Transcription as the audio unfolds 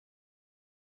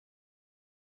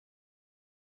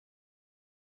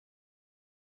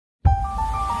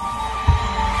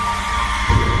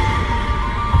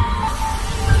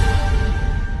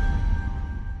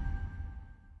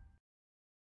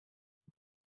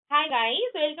Hi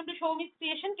guys, welcome to Soumi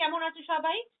creation. কেমন আছো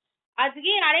সবাই?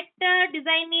 আজকে আরেকটা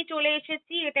ডিজাইন নিয়ে চলে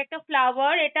এসেছি। এটা একটা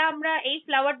ফ্লাওয়ার। এই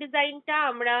ফ্লাওয়ার ডিজাইনটা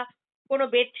আমরা কোনো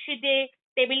বেডশিটে,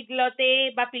 টেবিল ক্লথে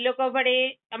বা পিলো কভারে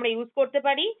আমরা ইউজ করতে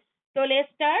পারি। তো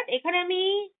লেটস স্টার্ট। এখানে আমি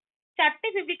চারটে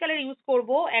ফেব্রিক কালার ইউজ করব।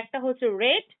 একটা হচ্ছে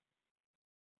রেড,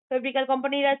 ফেব্রিক্যাল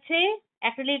কোম্পানির আছে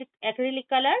অ্যাক্রিলিক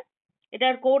কালার।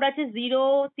 এটার কোড আছে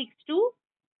 062।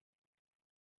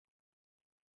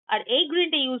 আর এই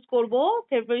গ্রিনটা ইউজ করব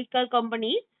ফেব্রিক্যাল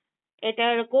কোম্পানির।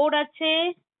 এটার কোড আছে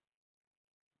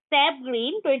স্যাপ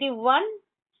গ্রিন 21।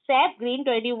 স্যাপ গ্রিন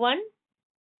 21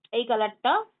 এই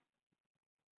কালারটা।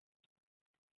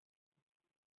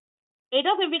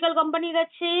 এটাও ফেব্রিক্যাল কোম্পানির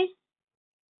আছে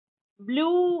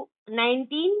ব্লু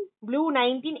 19। ব্লু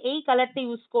 19 এই কালারটা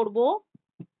ইউজ করব।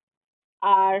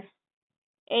 আর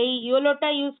এই ইয়েলোটা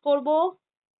ইউজ করব।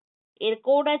 এর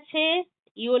কোড আছে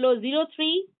ইয়েলো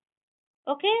 03।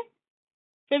 ওকে,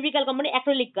 ফেব্রিক্যাল কোম্পানি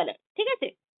অ্যাক্রিলিক কালার, ঠিক আছে।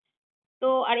 তো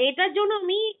আর এটার জন্য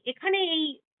আমি এখানে এই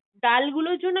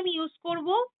ডালগুলোর জন্য আমি ইউজ করব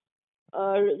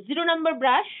 0 number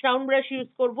brush, round brush use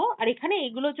করব। আর এখানে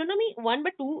এগুলোর জন্য আমি 1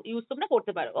 বা 2 ইউজ তোমরা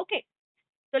করতে পারো। ওকে,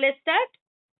 তো লেটস স্টার্ট।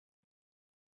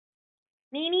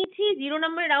 নিয়ে নিয়েছি 0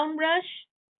 নাম্বার রাউন্ড ব্রাশ।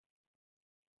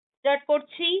 স্টার্ট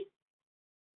করছি।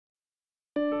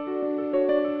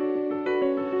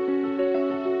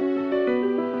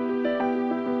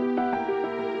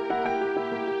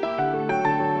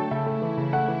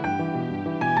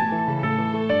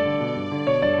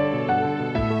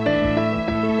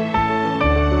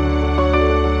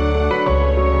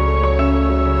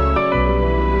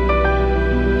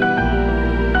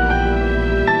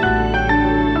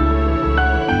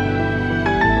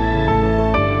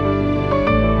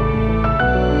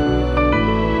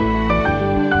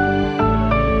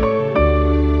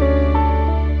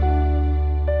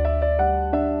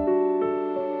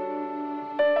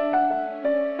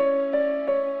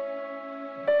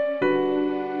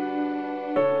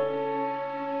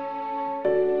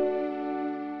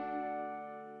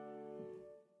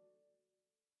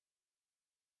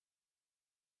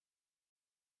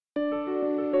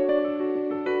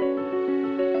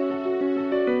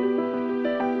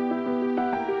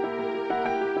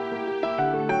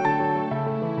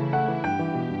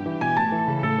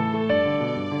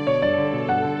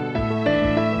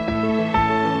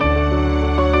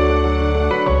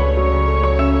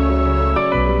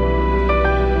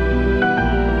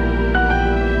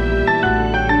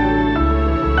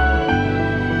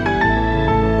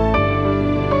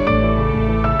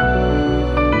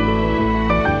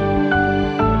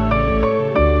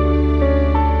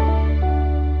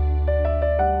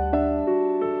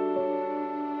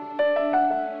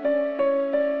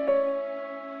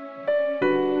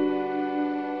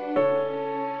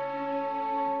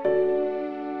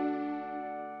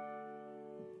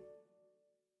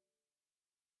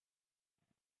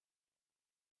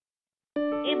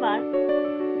 এবার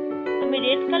আমি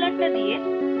রেড কালারটা দিয়ে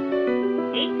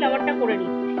এই ফ্লাওয়ারটা করে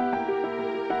নিচ্ছি।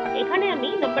 এখানে আমি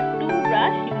নাম্বার 2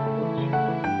 ব্রাশ ইউজ করছি।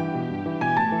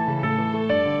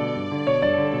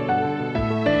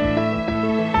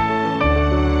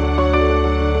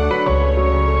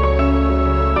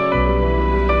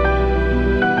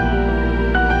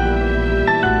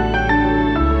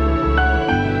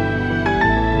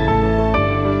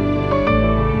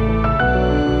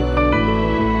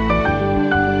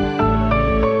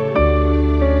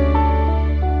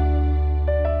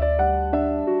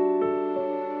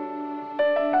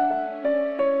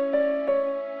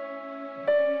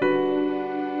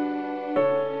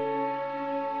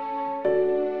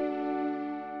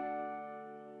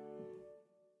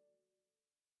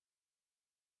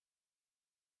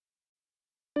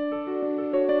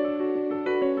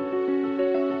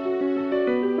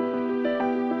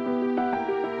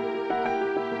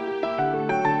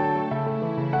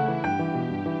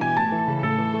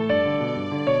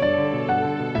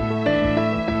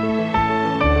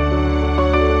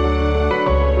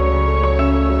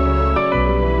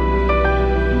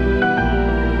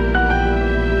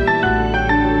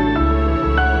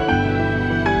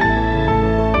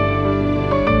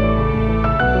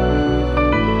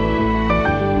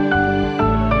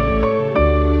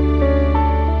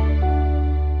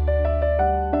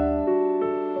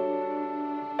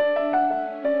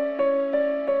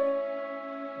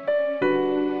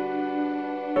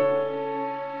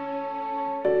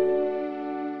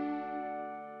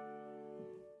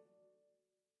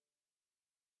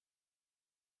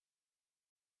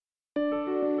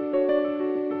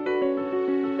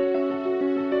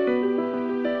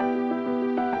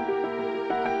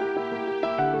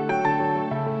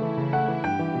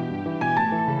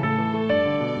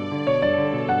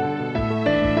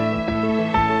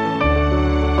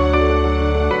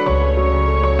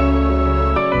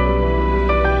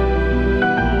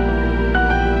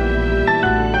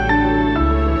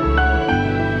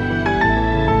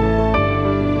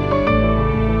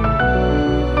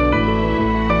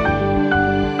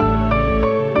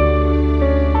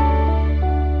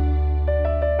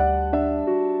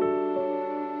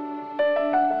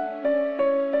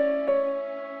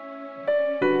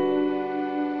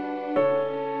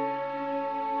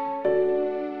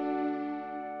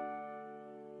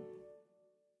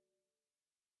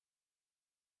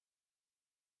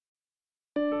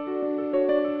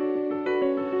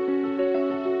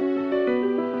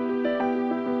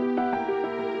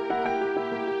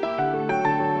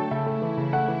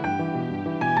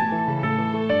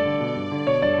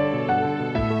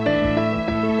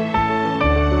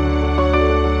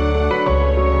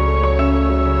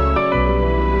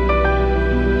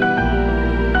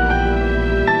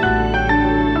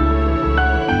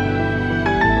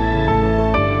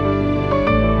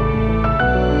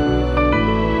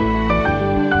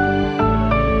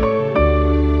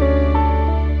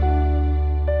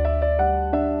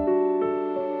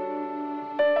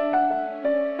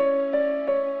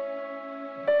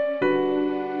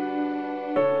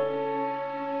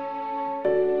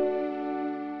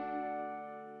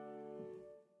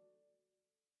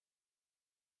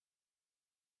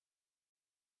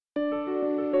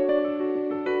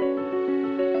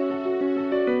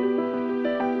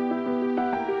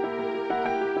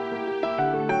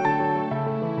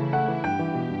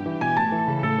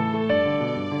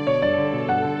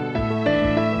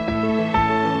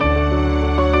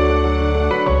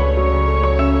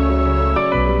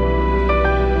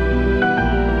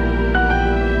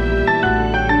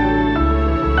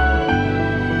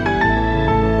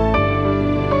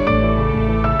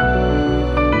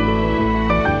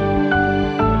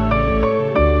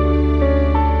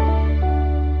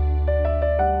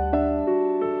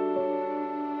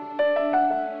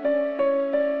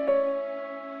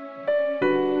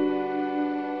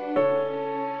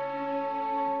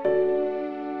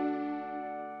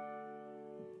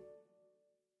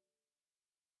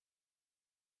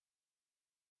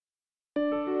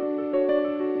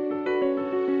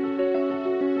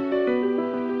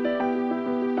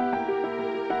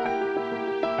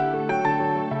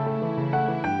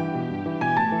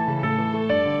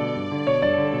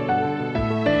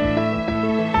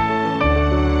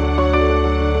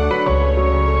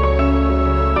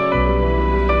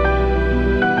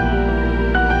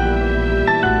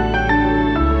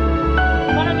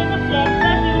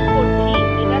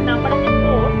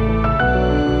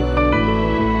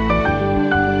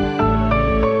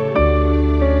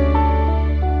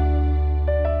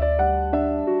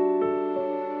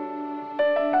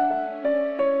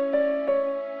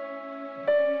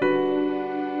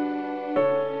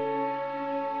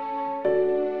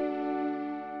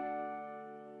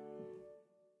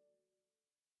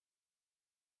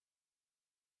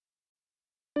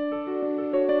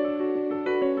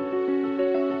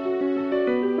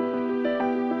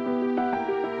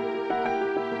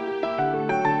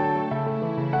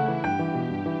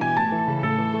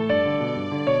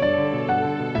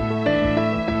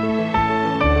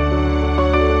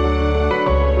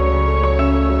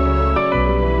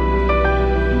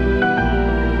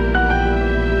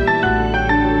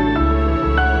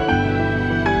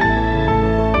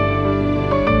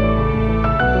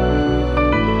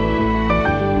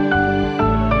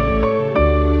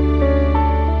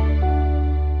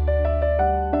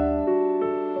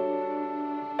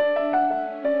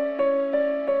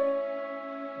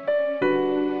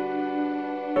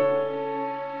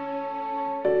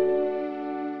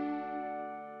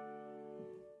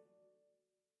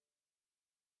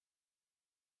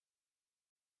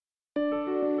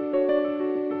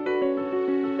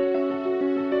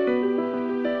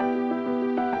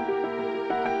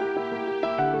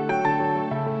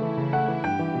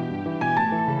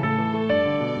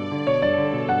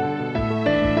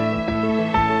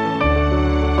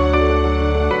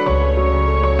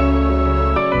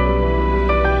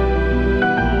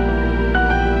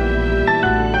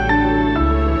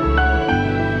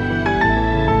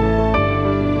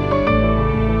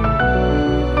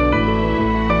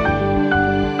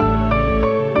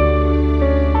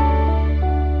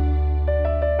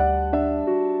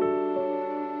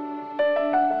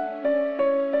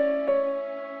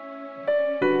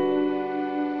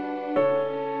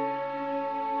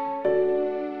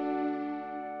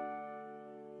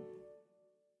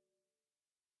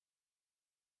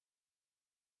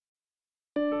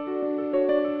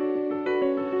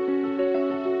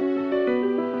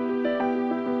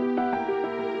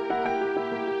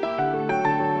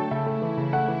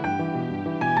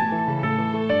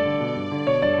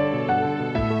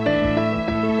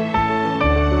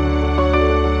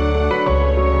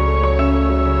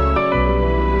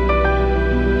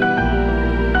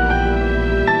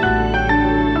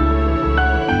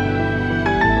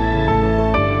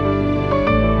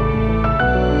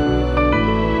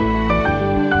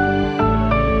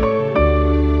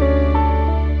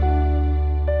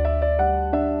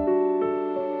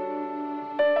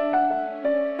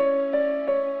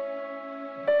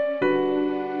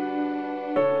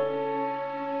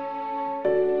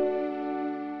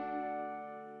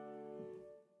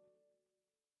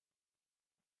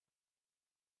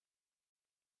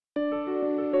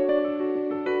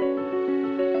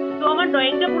 আমার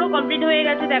ড্রয়িংটা পুরো কমপ্লিট হয়ে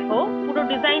গেছে, দেখো পুরো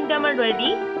ডিজাইনটা আমার রেডি।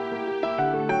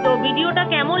 তো ভিডিওটা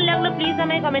কেমন লাগলো প্লিজ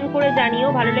আমায় কমেন্ট করে জানিও।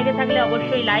 ভালো লেগে থাকলে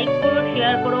অবশ্যই লাইক করো,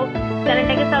 শেয়ার করো,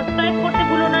 চ্যানেলটাকে সাবস্ক্রাইব করতে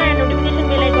ভুলো না, আর নোটিফিকেশন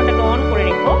বেল আইকন